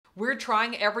We're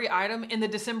trying every item in the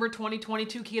December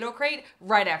 2022 Keto Crate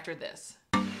right after this.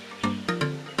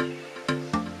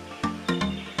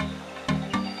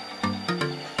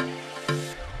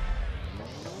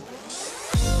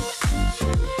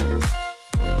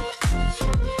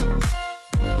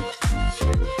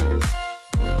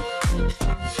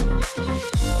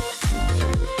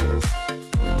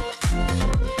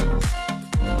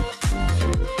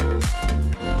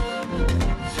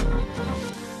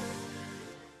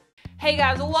 Hey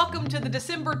guys, welcome to the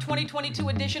December 2022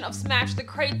 edition of Smash the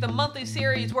Crate, the monthly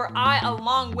series where I,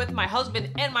 along with my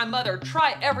husband and my mother,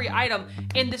 try every item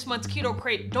in this month's Keto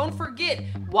Crate. Don't forget,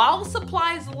 while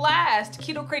supplies last,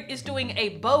 Keto Crate is doing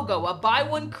a BOGO, a buy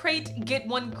one crate, get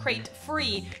one crate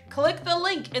free. Click the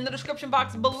link in the description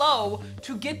box below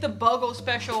to get the BOGO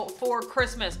special for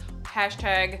Christmas.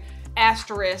 Hashtag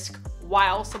asterisk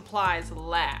while supplies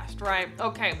last, right?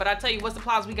 Okay, but I tell you what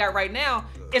supplies we got right now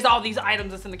is all these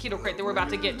items that's in the Keto Crate that we're about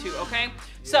to get to, okay?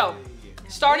 So,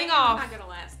 starting off... Not gonna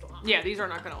last long. Yeah, these are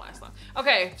not gonna last long.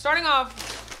 Okay, starting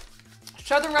off,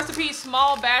 Southern Recipe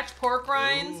Small Batch Pork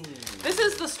Rinds. This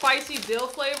is the spicy dill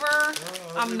flavor.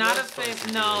 I'm not a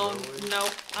fan. No,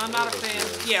 I'm not a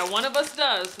fan. Yeah, one of us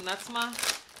does, and that's my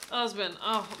husband.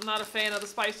 Oh, I'm not a fan of the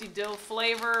spicy dill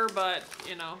flavor, but,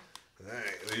 you know.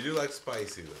 Alright, you do like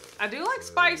spicy though. I do like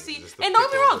spicy, and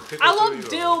don't get me wrong, I love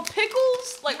dill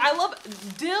pickles. Like, I love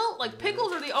dill, like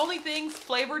pickles are the only things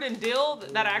flavored in dill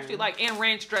that I actually like, and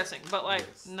ranch dressing, but like,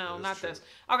 yes, no, not true. This.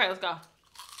 Okay, let's go.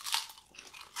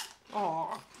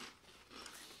 Oh,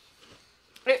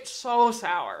 it's so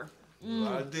sour. A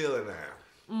lot of dill in there.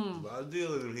 A lot of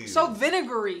dill in here. So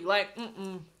vinegary, like,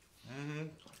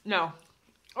 no.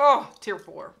 Oh, tier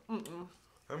 4.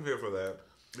 I'm here for that.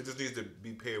 It just needs to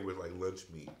be paired with like lunch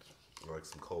meat, or like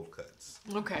some cold cuts.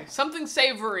 Okay, something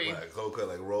savory. Like cold cut,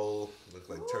 like roll, looks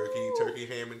like turkey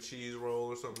ham and cheese roll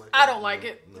or something like that. I don't like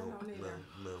it.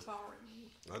 No. Sorry.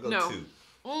 I'll go 2.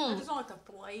 I just don't like the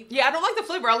flavor. Yeah, I don't like the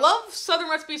flavor. I love Southern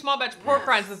Recipe Small Batch Pork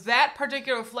Rinds. That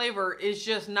particular flavor is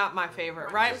just not my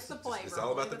favorite, right? Just the flavor. It's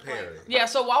all about the pairing. Yeah,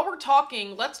 so while we're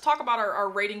talking, let's talk about our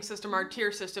rating system, our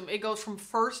tier system. It goes from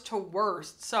first to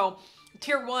worst. So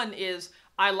tier 1 is,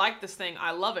 I like this thing.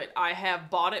 I love it. I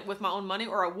have bought it with my own money,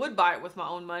 or I would buy it with my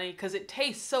own money because it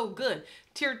tastes so good.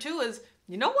 Tier 2 is,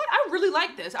 you know what? I really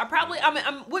like this. I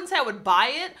wouldn't say I would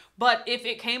buy it, but if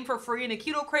it came for free in a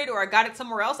Keto Crate or I got it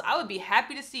somewhere else, I would be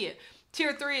happy to see it.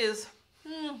 Tier 3 is,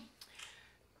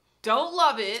 don't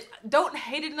love it. Don't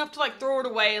hate it enough to like throw it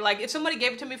away. Like if somebody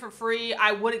gave it to me for free,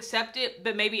 I would accept it,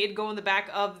 but maybe it'd go in the back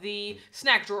of the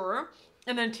snack drawer.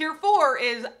 And then tier 4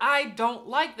 is, I don't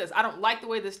like this. I don't like the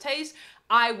way this tastes.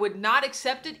 I would not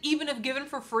accept it even if given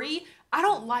for free. I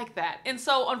don't like that. And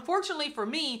so unfortunately for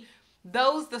me,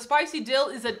 the spicy dill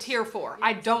is a tier 4.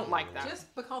 I don't like that.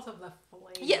 Just because of the flavor.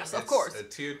 Yes, of course. It's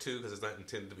a tier 2 because it's not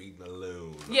intended to be eaten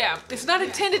alone. Yeah, it's not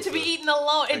intended to be eaten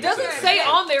alone. It doesn't say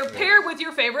on there, paired with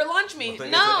your favorite lunch meat.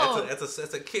 No.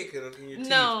 That's a kick in your teeth.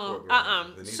 No,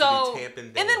 So,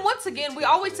 and then once again, we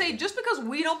always say, just because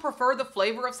we don't prefer the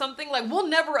flavor of something, like we'll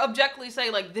never objectively say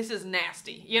like, this is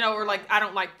nasty, you know, or like, I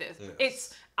don't like this. Yes.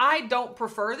 It's, I don't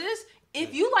prefer this.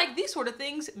 If you like these sort of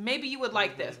things, maybe you would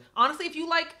like this. Honestly, if you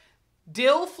like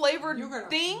dill flavored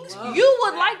things, you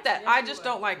would like that. I just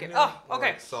don't like it. Oh,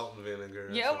 okay. Like salt and vinegar.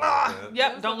 Yeah.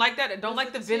 Yep. Don't like that. Don't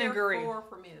like the vinegary. Tier 4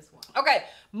 for me as well. Okay.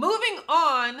 Moving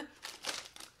on.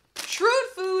 Shrewd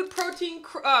Food protein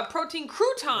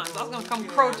croutons. I was gonna come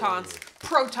protons.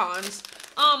 Protons.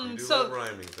 So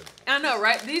rhyming things. I know,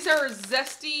 right? These are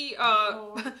zesty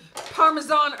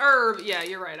Parmesan herb. Yeah,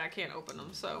 you're right. I can't open them.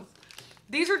 So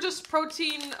these are just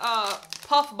protein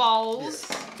puff balls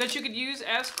that you could use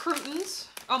as croutons.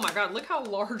 Oh my God, look how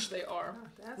large they are.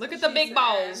 Look at the big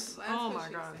balls. Oh my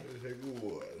God.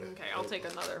 Okay, I'll take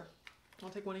another. I'll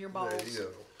take one of your balls. There you go.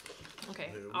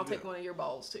 Okay, I'll take one of your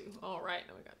balls too. All right,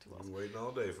 now we got 2 balls. I'm waiting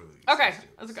all day for these. Okay,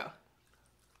 let's go.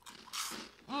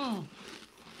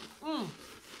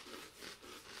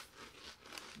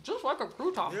 Just like a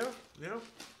crouton. Yeah.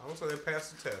 I would say they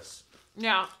passed the test.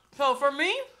 Yeah. So for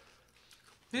me,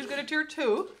 these get a tier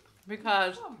 2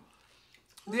 because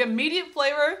the immediate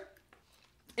flavor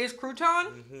is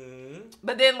crouton.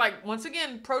 But then, like, once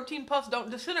again, protein puffs don't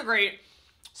disintegrate.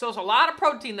 So it's a lot of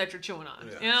protein that you're chewing on,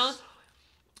 you know?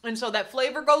 And so that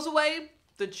flavor goes away,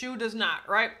 the chew does not,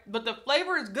 right? But the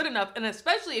flavor is good enough, and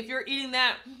especially if you're eating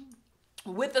that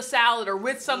with a salad or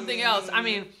with something else. I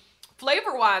mean,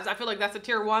 flavor-wise, I feel like that's a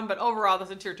tier 1, but overall, that's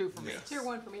a tier 2 for me. Yes. Tier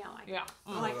 1 for me, I like. Yeah.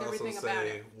 I like everything about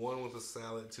it. 1 with a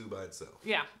salad, 2 by itself.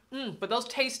 Yeah. But those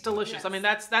taste delicious. Yes. I mean,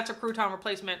 that's a crouton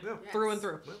replacement through and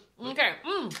through. Okay.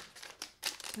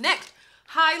 Next,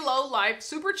 High Low Life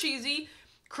Super Cheesy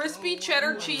crispy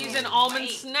cheddar cheese and almond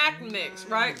snack mix,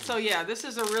 right? So yeah, this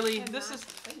is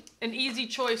an easy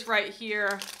choice right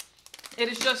here. It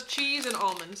is just cheese and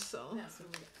almonds, so. That's what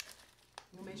we got.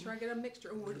 We'll make sure I get a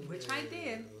mixture, which I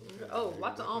did. Oh,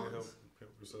 lots of almonds.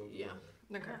 Yeah.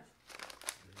 Okay.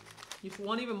 You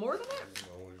want even more than that?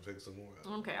 I want you to take some more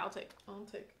out. Okay, I'll take.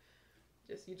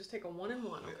 You just take a 1 and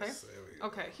 1, okay? Yes, there we go.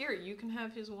 Okay, here, you can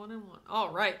have his 1 and 1. All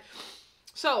right.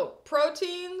 So,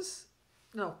 proteins,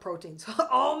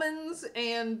 almonds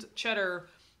and cheddar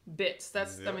bits.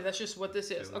 That's, I mean, that's just what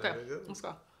this is. Okay, let's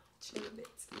go. Cheddar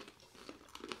bits.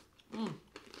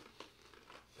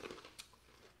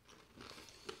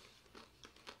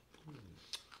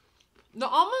 The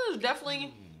almond is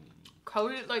definitely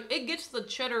coated, like, it gets the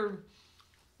cheddar.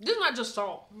 This is not just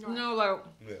salt. Right. You know, like,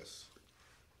 yes.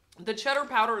 The cheddar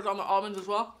powder is on the almonds as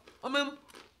well. I mean,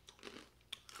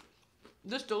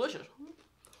 this is delicious.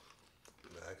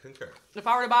 I concur. If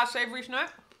I were to buy a savory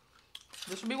snack,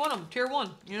 this would be one of them. Tier 1,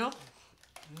 you know?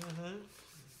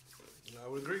 I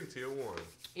would agree. Tier 1.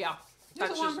 Yeah.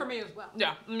 That's a 1 for me as well.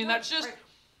 Yeah. I mean, that's just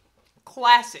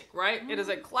classic, right? It is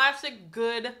a classic,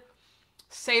 good,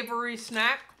 savory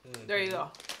snack. There you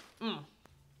go.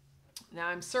 Now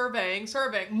I'm surveying.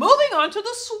 Moving on to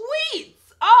the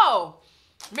sweets. Oh,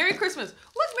 Merry Christmas.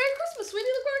 Look, Merry Christmas, sweetie.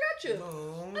 Look what I got you.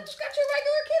 No. I just got you a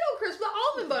regular Keto Crisp, the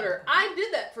almond butter. I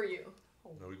did that for you.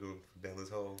 Are we going down this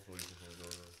hole?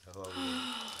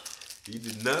 You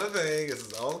did nothing. This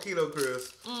is all Keto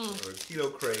Crisp or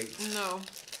Keto Krate. No.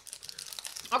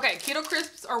 Okay, Keto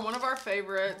Crisps are one of our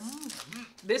favorites.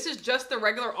 This is just the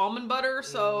regular almond butter,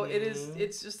 so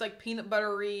it's just like peanut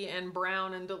buttery and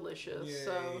brown and delicious. Yay.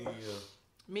 So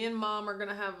me and Mom are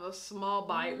gonna have a small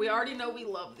bite. We already know we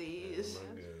love these.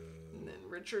 And then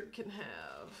Richard can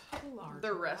have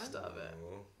the rest of it.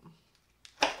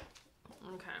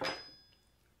 Okay.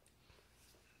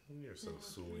 You're so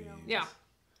sweet. Yeah.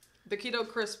 The Keto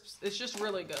Crisps, it's just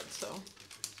really good, so.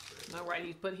 All right,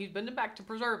 he's been back to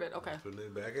preserve it. Okay. Putting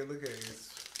it back in the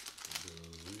case.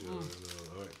 All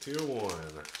right, tier 1.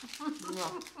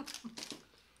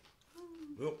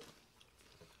 Nope.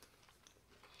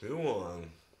 Tier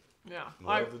 1. Yeah.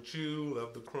 Love the chew,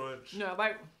 love the crunch. Yeah,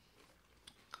 like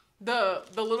the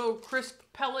little crisp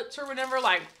pellets or whatever,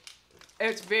 like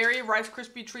it's very Rice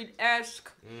Krispie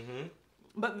Treat-esque.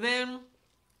 But then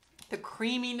the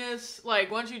creaminess,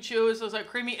 like once you chew it, so it's like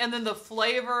creamy, and then the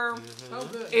flavor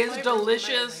is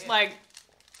delicious. Like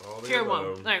tier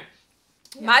 1. Like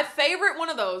my favorite one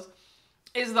of those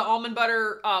is the almond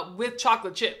butter with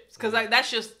chocolate chips, because like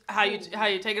that's just how you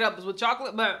take it up is with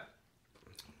chocolate, but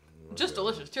just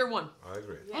delicious. Tier 1. I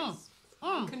agree. Yes.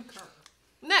 Concur.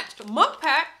 Next, Monk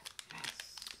Pack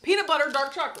peanut butter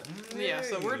dark chocolate. Yeah,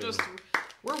 so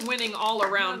we're winning all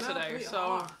around today.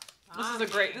 So this is a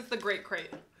great crate.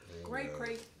 Great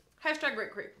crate. Hashtag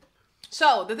great crate.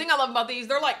 So the thing I love about these,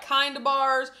 they're like kind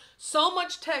bars, so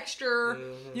much texture.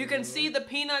 You can see the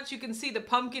peanuts, you can see the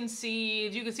pumpkin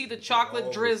seeds, you can see the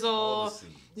chocolate drizzle.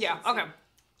 Yeah, okay.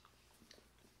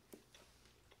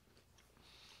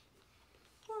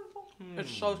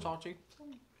 It's so salty.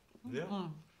 Yeah,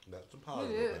 that's a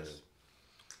positive. It is.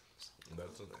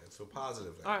 That's a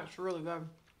positive thing. All right, it's really good.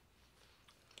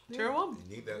 Tier 1.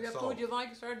 You need that You got salt. food you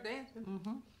like, start dancing.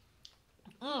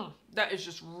 That is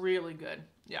just really good.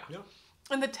 Yeah. Yeah.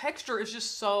 And the texture is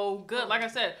just so good. Like I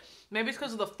said, maybe it's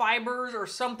because of the fibers or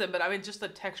something, but I mean, just the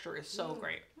texture is so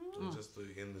great. Just the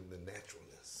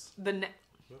naturalness.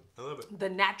 I love it. The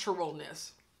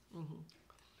naturalness.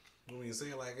 When you say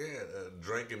it like that,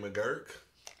 drinking McGurk.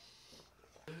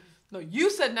 No, you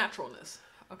said naturalness.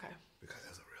 Okay. Because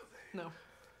that's a real thing. No.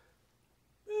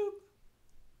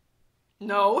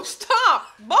 No, stop.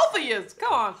 Both of you.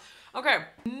 Come on. Okay.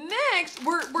 Next,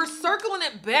 we're circling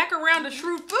it back around to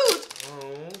Shrewd Foods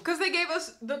because they gave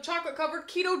us the chocolate covered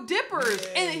keto dippers.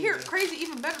 Yay. And here, crazy,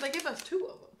 even better, they gave us 2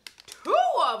 of them. 2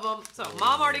 of them. So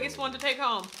Mom already gets one to take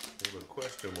home. There's a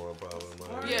question more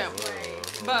probably. Yeah.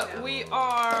 But we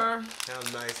are. How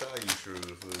nice are you, Shrewd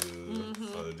Foods?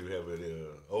 Oh, they do have it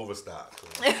overstock.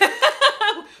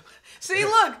 See,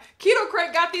 look, Keto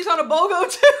Krate got these on a BOGO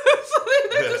too, so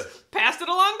they just passed it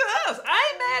along to us. I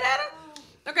ain't mad at them.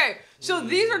 Okay, so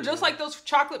these are just like those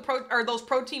those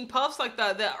protein puffs, like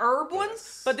the herb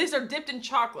ones, but these are dipped in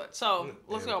chocolate. So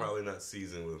let's go. Probably not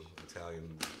seasoned with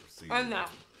Italian seasoning. I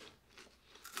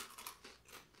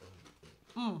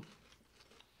know.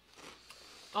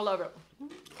 I love it.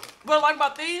 What I like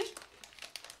about these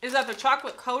is that the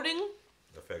chocolate coating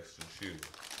affects the chew.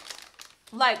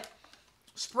 Like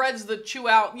spreads the chew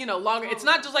out, longer. It's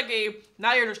not just like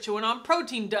now you're just chewing on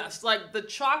protein dust. Like the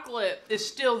chocolate is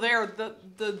still there,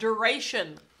 the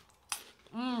duration.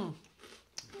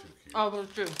 Oh, those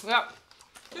two. Yep.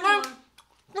 Tier Um, one.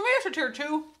 For me, it's a tier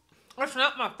 2. It's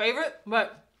not my favorite,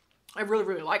 but I really,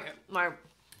 really like it. Like,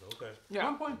 Okay. yeah.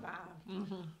 1.5.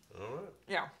 All right.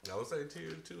 Yeah. I would say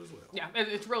tier 2 as well. Yeah,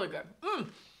 it's really good.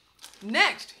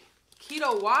 Next,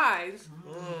 Keto Wise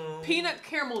peanut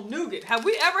caramel nougat. Have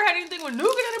we ever had anything with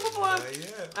nougat in it before? Not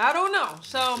yet. I don't know.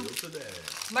 So, Till today.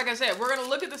 like I said, we're gonna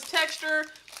look at this texture.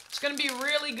 It's gonna be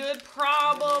really good,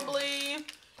 probably.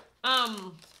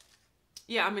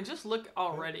 Yeah, I mean, just look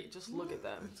already. Just look at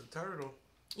that. It's a turtle.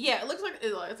 Yeah, it looks like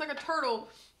it's like a turtle,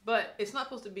 but it's not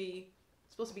supposed to be.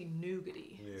 It's supposed to be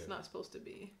nougaty. Yeah. It's not supposed to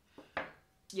be.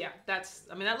 Yeah, that's.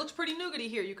 I mean, that looks pretty nougaty.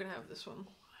 Here, you can have this one.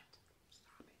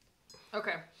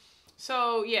 Okay.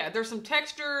 So yeah, there's some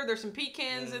texture. There's some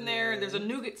pecans in there. There's a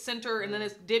nougat center, and then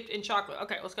it's dipped in chocolate.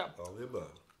 Okay, let's go. All the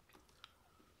above.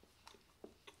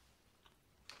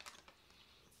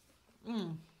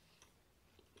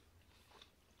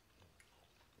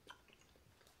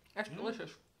 That's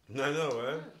delicious. I know,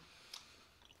 right?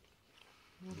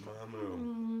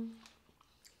 Mama.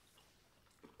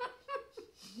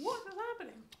 What is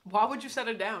happening? Why would you set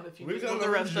it down if you We're need the gonna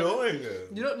rest of it? enjoying it.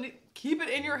 You don't need. Keep it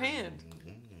in your hand.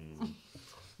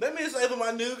 Let me savor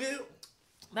my nougat.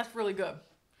 That's really good.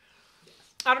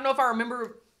 I don't know if I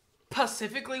remember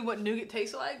specifically what nougat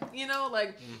tastes like. You know,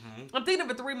 like I'm thinking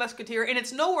of a Three Musketeer, and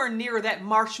it's nowhere near that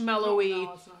marshmallowy.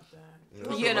 No, it's not that.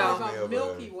 Yeah, You it know. reminds me It's a of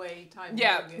Milky Way type.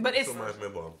 Yeah, nougat. but it's It reminds me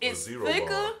of a it's zero thicker.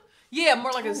 bar. Yeah,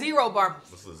 more like a zero bar.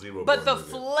 It's a zero But bar the nougat.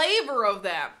 flavor of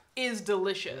that is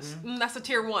delicious. That's a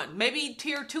tier 1. Maybe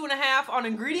tier 2.5 on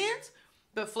ingredients,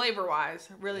 but flavor wise,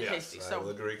 really Yes, tasty. I So will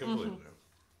agree completely.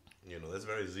 You know, that's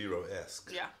very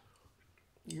zero-esque. yeah,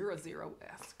 you're a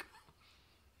zero-esque.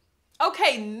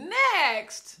 Okay,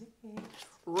 next,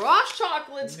 Ross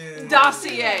Chocolate's Yeah.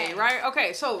 dossier, right?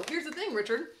 Okay, so here's the thing,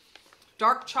 Richard.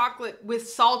 Dark chocolate with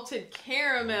salted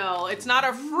caramel. It's not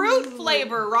a fruit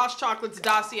flavor, Ross Chocolate's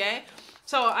dossier.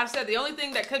 So I said the only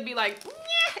thing that could be like,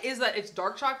 "Nyeh," is that it's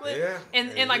dark chocolate. Yeah.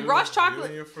 And like you- Ross you chocolate.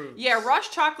 and your fruits. Yeah, Ross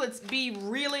chocolates be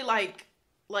really like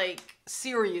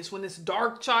serious when it's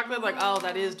dark chocolate. Like, oh,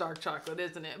 that is dark chocolate,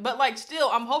 isn't it? But like still,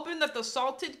 I'm hoping that the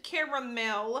salted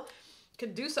caramel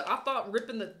could do so. I thought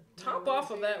ripping the top off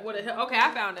of that would have helped. Okay,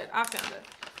 I found it.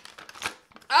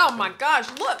 Oh my gosh,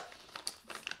 look.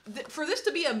 For this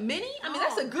to be a mini, I mean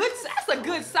that's a good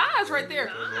size right there.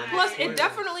 Nice. Plus, it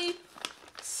definitely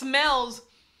smells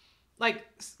like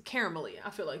caramelly.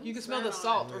 I feel like you can smell the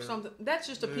salt or something. That's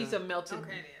just a piece of melted,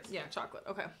 Okay, it is. yeah, chocolate.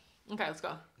 Okay, let's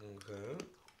go. Okay.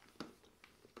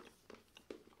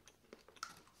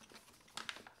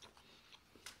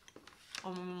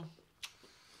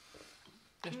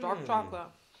 It's dark chocolate.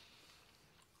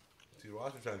 See,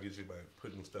 Ross is trying to get you by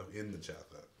putting stuff in the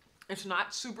chocolate. It's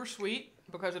not super sweet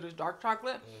because it is dark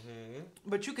chocolate,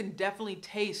 but you can definitely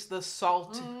taste the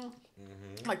salt,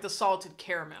 like the salted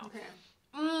caramel. Okay.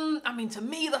 I mean, to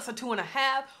me, that's a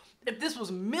 2.5. If this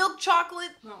was milk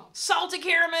chocolate, Oh. salted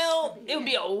caramel, it would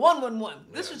be a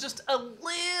 1-1-1. This was just a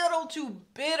little too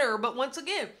bitter. But once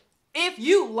again, if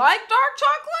you like dark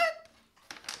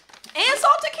chocolate and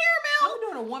salted caramel, I'm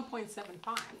doing a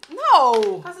 1.75.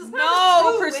 no, Because it's no, not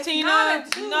a 2. It's Christina, not a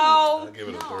 2. no. I'll give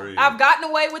it a No. 3. I've gotten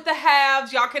away with the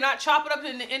halves. Y'all cannot chop it up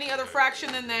into any other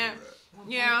fraction than that.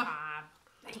 Yeah.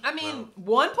 1.5. I mean,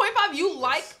 1.5. You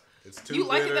like? It's too you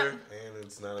like it bitter, that- and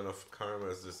it's not enough caramel.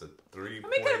 It's just a 3. I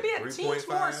mean, could it be a tinge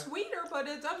more 3.5? sweeter? But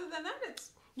it's, other than that, it's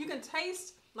you can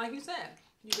taste, like you said,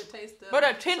 you can taste the. But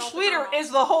a tinge salted sweeter caramel. is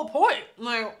the whole point.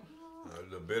 Like,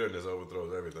 The bitterness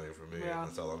overthrows everything for me. Yeah.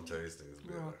 That's all I'm tasting is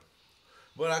bitter.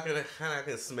 But I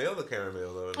can smell the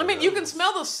caramel though. I mean, you can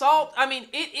smell the salt. I mean,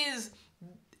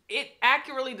 it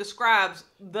accurately describes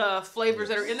the flavors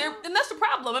that are in there, and that's the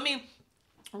problem. I mean,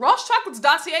 Ross Chocolate's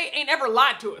dossier ain't ever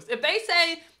lied to us. If they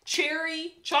say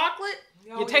cherry chocolate,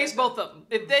 Oh, you taste both of them.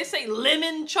 If they say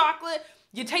lemon chocolate,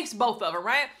 you taste both of them,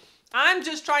 right? I'm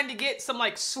just trying to get some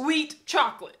like sweet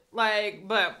chocolate, like,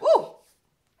 but woo,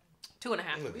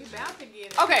 2.5. We about to get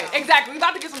it. Okay, now. exactly. We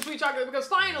about to get some sweet chocolate because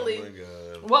finally. Oh my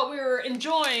God. What we're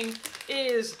enjoying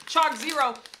is Chalk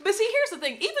Zero. But see, here's the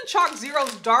thing. Even Chalk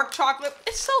Zero's dark chocolate,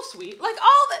 it's so sweet. Like,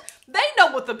 all that, they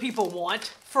know what the people want,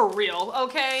 for real,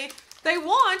 okay? They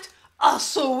want a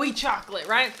sweet chocolate,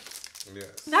 right?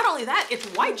 Yes. Not only that, it's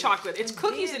white chocolate. It's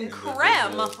cookies and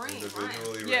creme.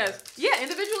 Individually Yes. wrapped. Yeah,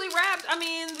 individually wrapped. I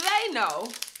mean, they know.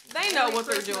 They know Merry what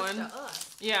they're Christmas doing. to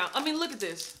us. Yeah, I mean, look at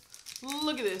this.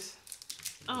 Look at this.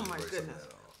 Oh my Break some of goodness.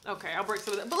 that off. Okay, I'll break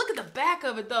some of that. But look at the back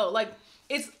of it though. Like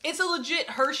it's a legit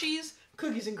Hershey's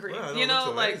cookies and cream. Wow, you know,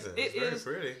 looks like amazing. it It's very is.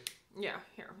 pretty. Yeah,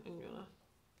 here. I'm gonna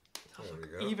There we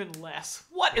go. Even less.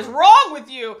 What is wrong with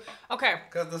you? Okay.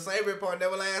 Because the savory part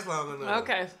never lasts long enough.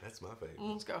 Okay. That's my favorite.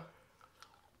 Let's go.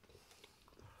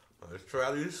 Let's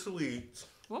try these sweets.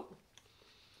 Well,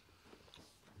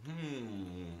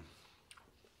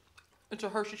 it's a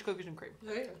Hershey's cookies and cream.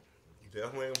 Yeah.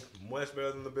 Definitely much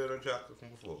better than the bitter chocolate from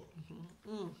before.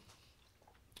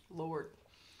 Lord.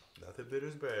 Nothing bitter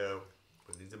is bad,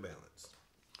 but these are balanced.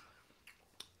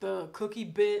 The cookie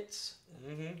bits.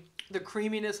 The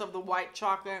creaminess of the white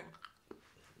chocolate.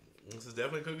 This is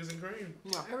definitely cookies and cream.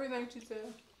 Yeah. Everything she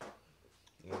said.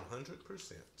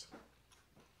 100%.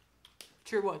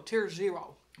 Tier 1. Tier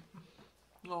 0.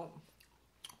 No.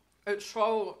 It's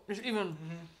even...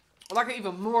 I like it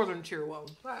even more than tier 1.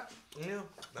 Right. Yeah,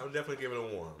 I would definitely give it a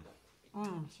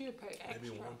 1. She would pay extra.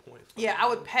 Maybe 1.5. Yeah, I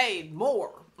would pay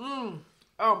more. Oh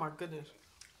my goodness.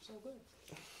 So good.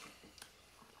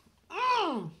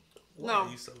 Why No. are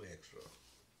you so extra?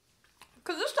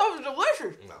 Because this stuff is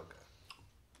delicious. Okay.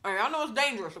 Hey, I know it's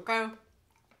dangerous, okay?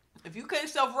 If you can't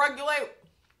self-regulate...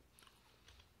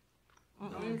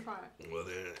 Don't even try it. Well,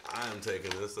 then I am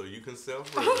taking this so you can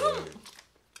self-regulate.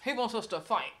 He wants us to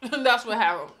fight. That's what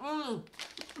happened.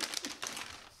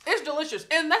 It's delicious.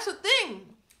 And that's the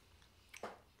thing.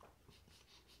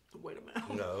 Wait a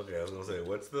minute. No, okay, I was going to say,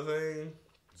 what's the thing?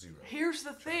 0. Here's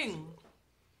the thing.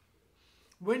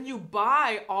 When you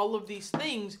buy all of these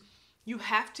things, you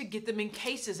have to get them in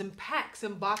cases and packs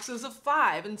and boxes of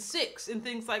 5 and 6 and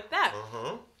things like that.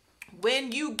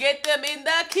 When you get them in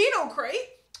the Keto Crate,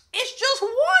 it's just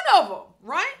one of them,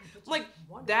 right? Like,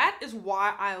 that is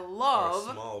why I love...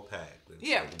 Or a small pack that's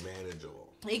like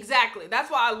manageable. Exactly.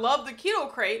 That's why I love the Keto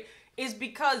Crate, is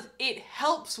because it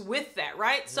helps with that,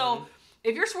 right? So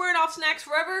if you're swearing off snacks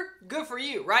forever, good for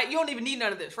you, right? You don't even need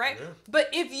none of this, right? Yeah. But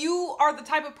if you are the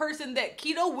type of person that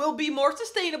keto will be more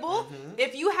sustainable,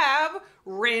 if you have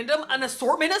an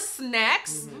assortment of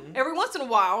snacks every once in a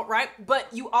while, right? But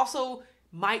you also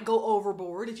might go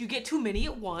overboard if you get too many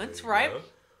at once, right? Go.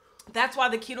 That's why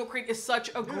the Keto Crate is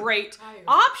such a great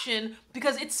option,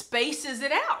 because it spaces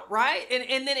it out, right?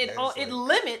 And then it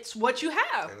limits what you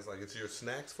have. And it's like, it's your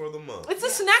snacks for the month. It's the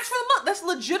snacks for the month. That's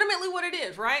legitimately what it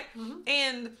is, right?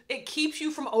 And it keeps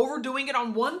you from overdoing it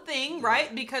on one thing,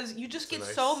 right? Because you just get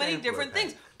nice so many sampler different pack.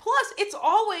 things. Plus, it's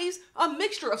always a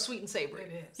mixture of sweet and savory.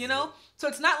 It is. You know? So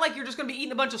it's not like you're just going to be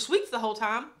eating a bunch of sweets the whole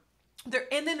time.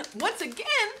 And then, once again,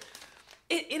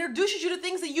 it introduces you to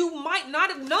things that you might not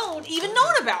have even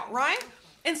known about, right?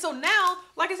 And so now,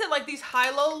 like I said, like these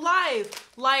high-low life,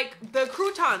 like the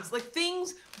croutons, like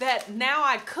things that now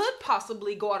I could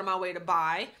possibly go out of my way to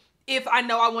buy if I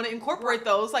know I want to incorporate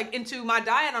those like into my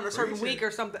diet on a certain week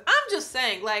or something. I'm just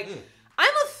saying, like,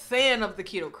 I'm a fan of the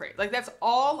Keto Crate. Like, that's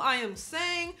all I am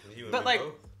saying. But like,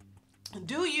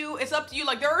 do you? It's up to you.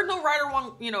 Like, there is no right or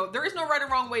wrong. You know, there is no right or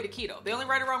wrong way to keto. The only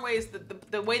right or wrong way is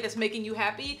the way that's making you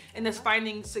happy and that's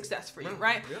finding success for you,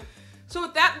 right? Yeah. So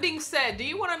with that being said, do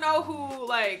you want to know who?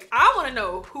 Like, I want to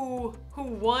know who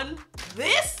won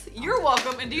this. You're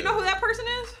welcome. And do you know who that person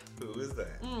is? Who is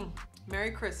that?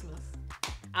 Merry Christmas.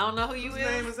 I don't know who you Whose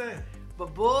name is that?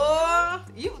 But boy,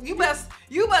 you must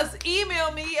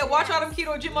email me at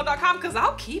watchautumnketo@gmail.com, because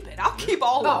I'll keep it. I'll keep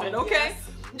all of it, okay? Yes.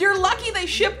 You're lucky they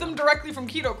shipped them directly from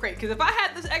Keto Crate, because if I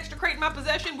had this extra crate in my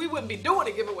possession, we wouldn't be doing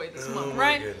a giveaway this month, my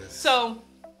right? goodness. So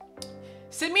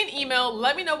send me an email.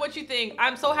 Let me know what you think.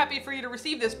 I'm so happy for you to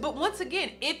receive this. But once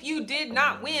again, if you did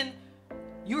not win,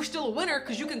 you're still a winner,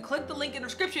 because you can click the link in the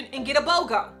description and get a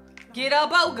BOGO. Get a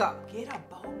BOGO. Get a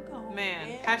BOGO.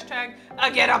 Man, hashtag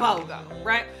get a BOGO,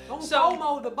 right? Don't So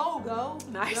FOMO the BOGO.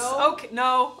 nice. No. Okay.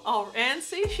 No. Oh, and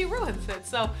see, she ruins it.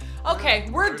 So, okay,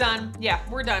 we're done. Yeah,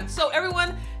 we're done. So,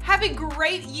 everyone, have a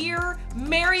great year.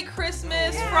 Merry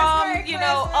Christmas Yes, from Merry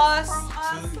us.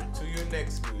 Christmas from us. To your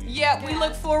next movie. Yeah, we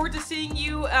look forward to seeing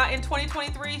you in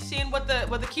 2023, seeing what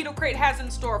the Keto Crate has in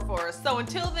store for us. So,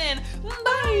 until then, bye.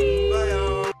 Bye,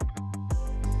 y'all.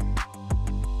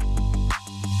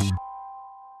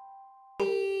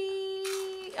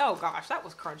 Oh gosh, that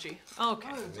was crunchy. Okay.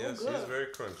 Yes, she's very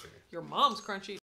crunchy. Your mom's crunchy.